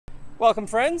Welcome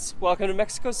friends, welcome to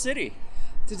Mexico City.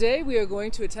 Today we are going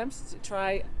to attempt to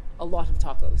try a lot of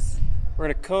tacos. We're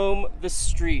going to comb the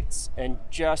streets and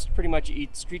just pretty much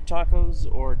eat street tacos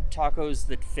or tacos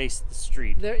that face the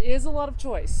street. There is a lot of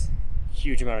choice.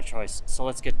 Huge amount of choice, so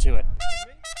let's get to it.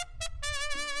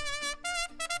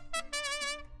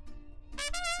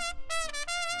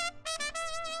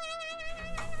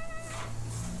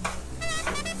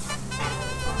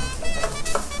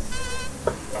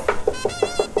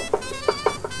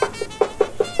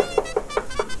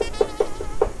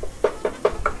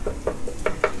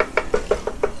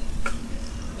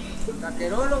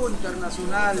 Taquerólogo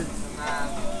internacional.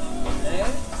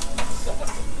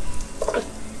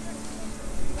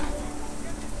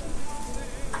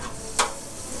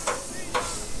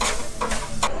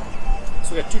 So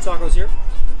we got two tacos here.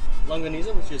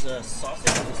 Longaniza, which is a sausage,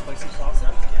 a spicy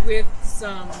sausage. With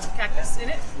some cactus in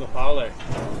it. Nopale.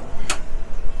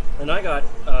 And I got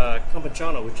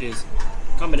compilation, which is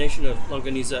a combination of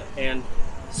longaniza and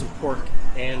some pork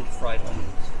and fried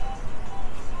onions.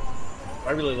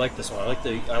 I really like this one. I like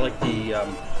the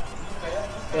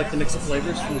mix of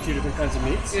flavors from the two different kinds of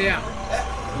meats. Yeah.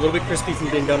 A little bit crispy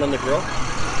from being done on the grill.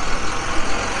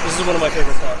 This is one of my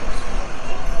favorite tacos.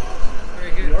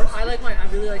 Very good. Yours? I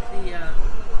really like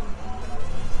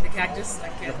the cactus. I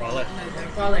can't Nopale. The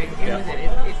nopale in Yeah. with it.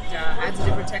 It adds a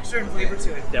different texture and flavor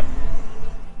to it. Yep.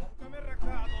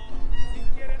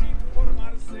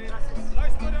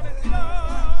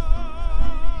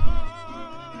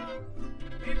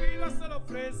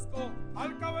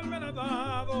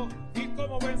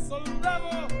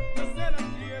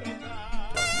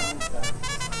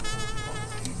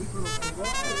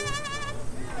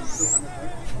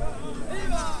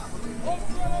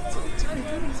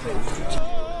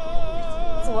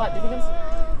 That's a lot. Do you think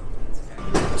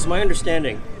it's... So my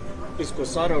understanding is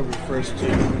guisado refers to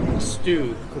a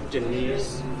stew cooked in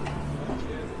these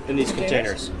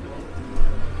containers.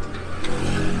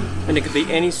 And it could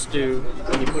be any stew,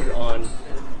 and you put it on,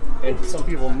 and some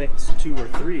people mix two or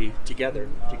three together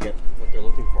to get what they're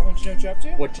looking for. Want to know what you're up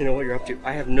to? What to know what you're up to?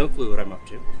 I have no clue what I'm up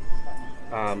to.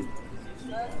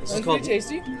 This is called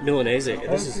tasty. Milanese.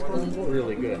 This is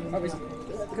really good.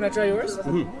 Can I try yours?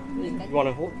 Mm-hmm. You want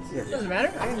to hold? Here. Doesn't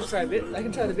matter. I can just try a bit. I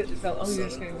can try the bit that fell. Oh, you're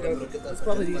just going to go. That's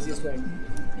probably the easiest way.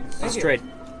 Let's trade.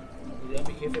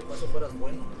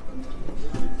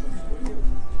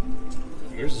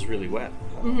 Yours is really wet.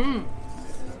 Mm-hmm.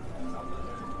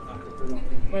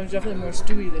 Mine's definitely more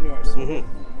stewy than yours. Mm-hmm.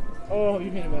 Oh,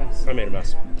 you made a mess. I made a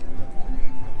mess.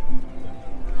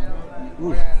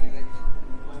 Ooh. I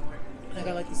think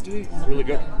I like the stewy. It's really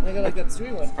good. I think I like that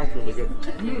stewy one. That's really good.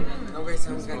 No ves a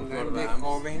un cantante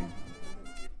joven.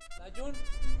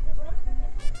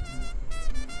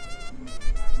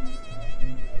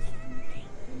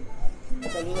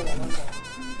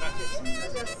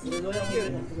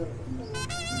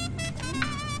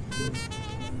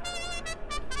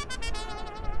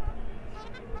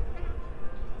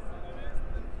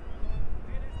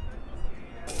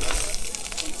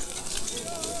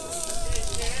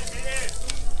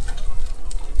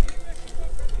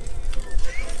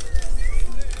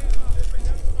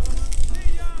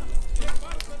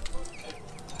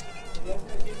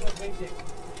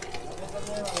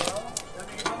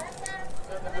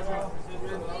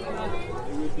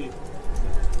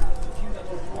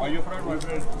 Are you from my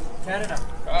friend? Canada.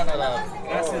 Canada.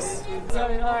 Gracias. So,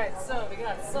 alright, so we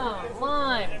got some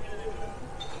lime.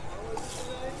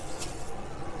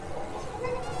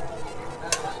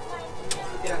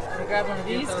 I'm gonna grab one of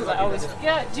these because I always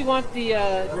forget. Do you want the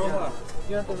Roja.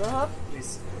 You want the roja?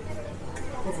 Please.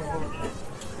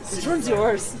 Which one's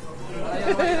yours?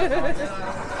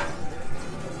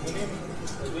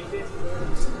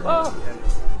 Oh.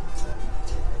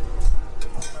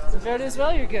 So Verde as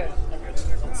well, you're good.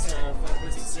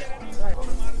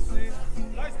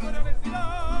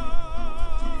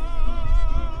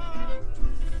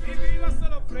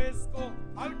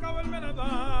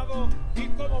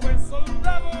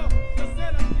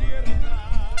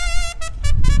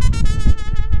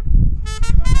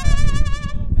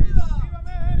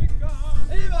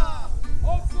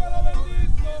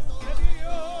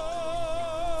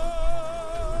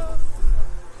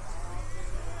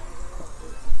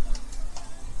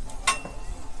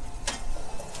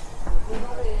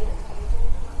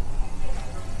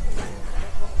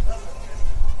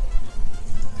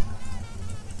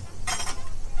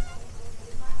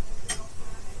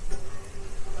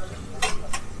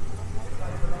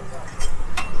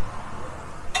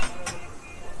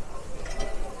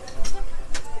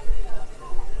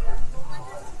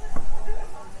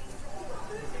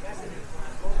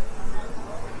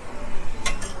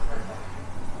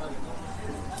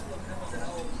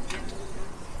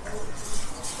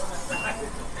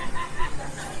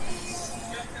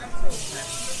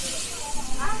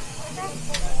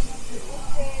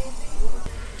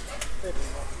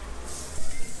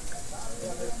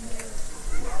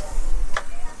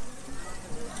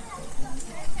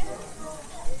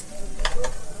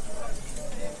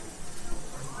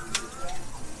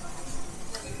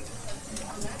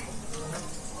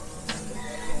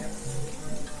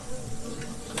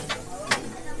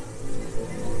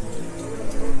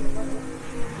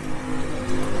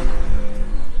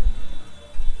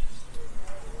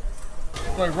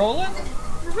 Do I roll it?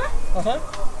 Uh-huh.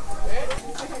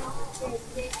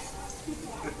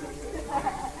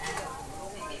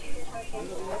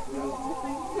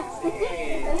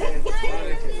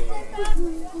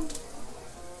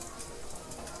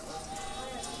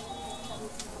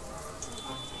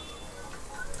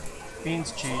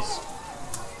 Beans, cheese,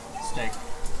 steak.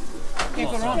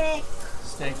 Can't go wrong.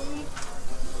 Steak,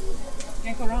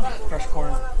 Can't go wrong. fresh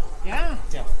corn. Yeah.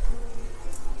 Yeah.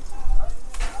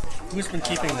 Who's been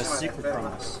keeping this secret from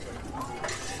us?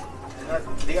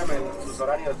 Dígame sus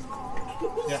horarios.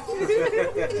 Yeah.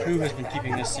 Who has been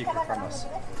keeping this secret from us?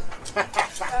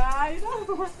 I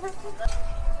know.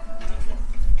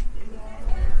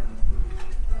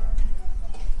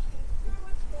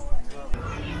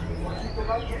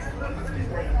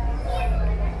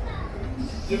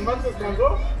 ¿Quién más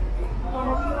descansó?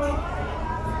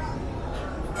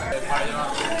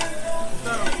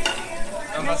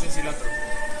 Nada más sin cilantro.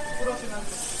 Puro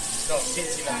cilantro. No, sin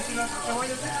cilantro.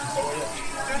 Cebolla.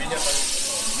 Piña también.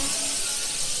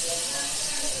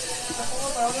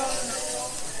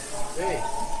 Sí.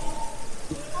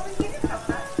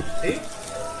 ¿Sí?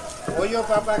 Pollo,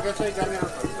 papa, queso y carne al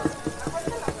pastor.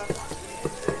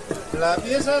 La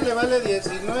pieza le vale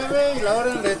 19 y la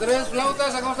orden de 3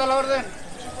 flautas. ¿Cómo está la orden?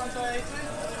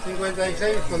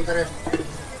 56 con 3.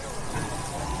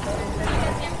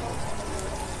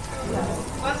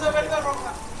 ¿Salsa verde o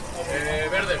roja?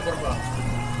 Verde, porfa.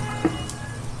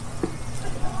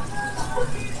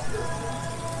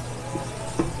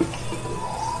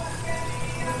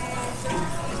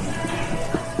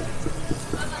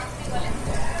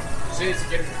 Sí, si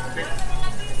quieres.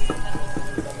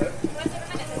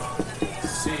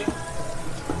 Sí.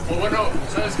 O bueno,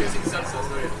 ¿sabes qué? Sin salsa,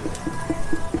 está bien.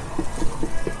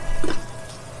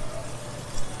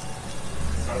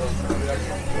 Perdón,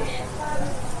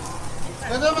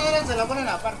 De todas maneras se la ponen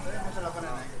aparte, no se la ponen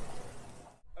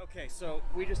ahí. Okay, so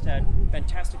we just had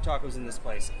fantastic tacos in this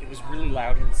place. It was really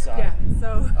loud inside. Yeah,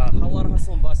 so A lot of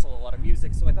hustle and bustle, a lot of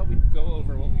music, so I thought we'd go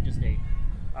over what we just ate.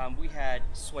 We had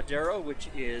suadero, which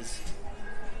is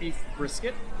beef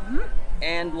brisket,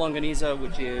 and longaniza,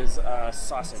 which is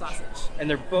sausage. And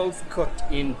they're both cooked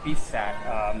in beef fat,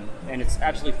 and it's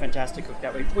absolutely fantastic cooked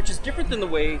that way, which is different than the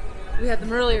way we had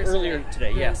them earlier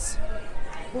today. Yes.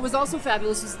 What was also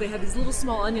fabulous was they had these little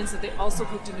small onions that they also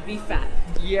cooked in the beef fat.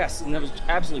 Yes, and that was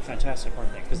absolutely fantastic,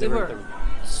 weren't they? Because They were. they were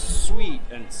sweet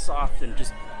and soft and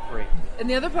just great. And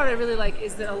the other part I really like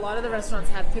is that a lot of the restaurants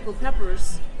have pickled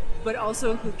peppers, but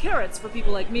also include carrots for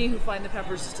people like me who find the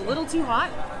peppers just a little too hot.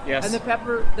 Yes. And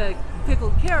the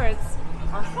pickled carrots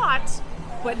are hot,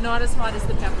 but not as hot as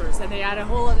the peppers, and they add a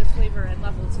whole other flavor and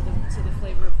level to the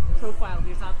flavor profile of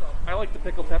your taco. I like the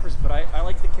pickled peppers, but I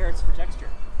like the carrots for texture.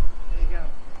 There you go.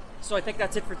 So I think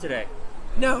that's it for today.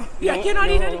 No, I cannot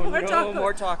eat any more no tacos.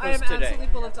 more tacos I am today. absolutely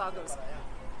full of tacos.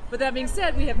 But that being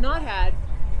said, we have not had.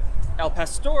 El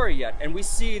Pastor yet, and we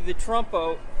see the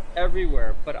trompo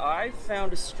everywhere, but I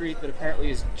found a street that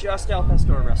apparently is just El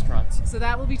Pastor restaurants. So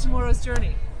that will be tomorrow's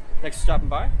journey. Thanks for stopping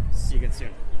by. See you again soon.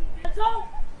 Let's go!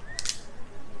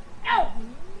 Ow!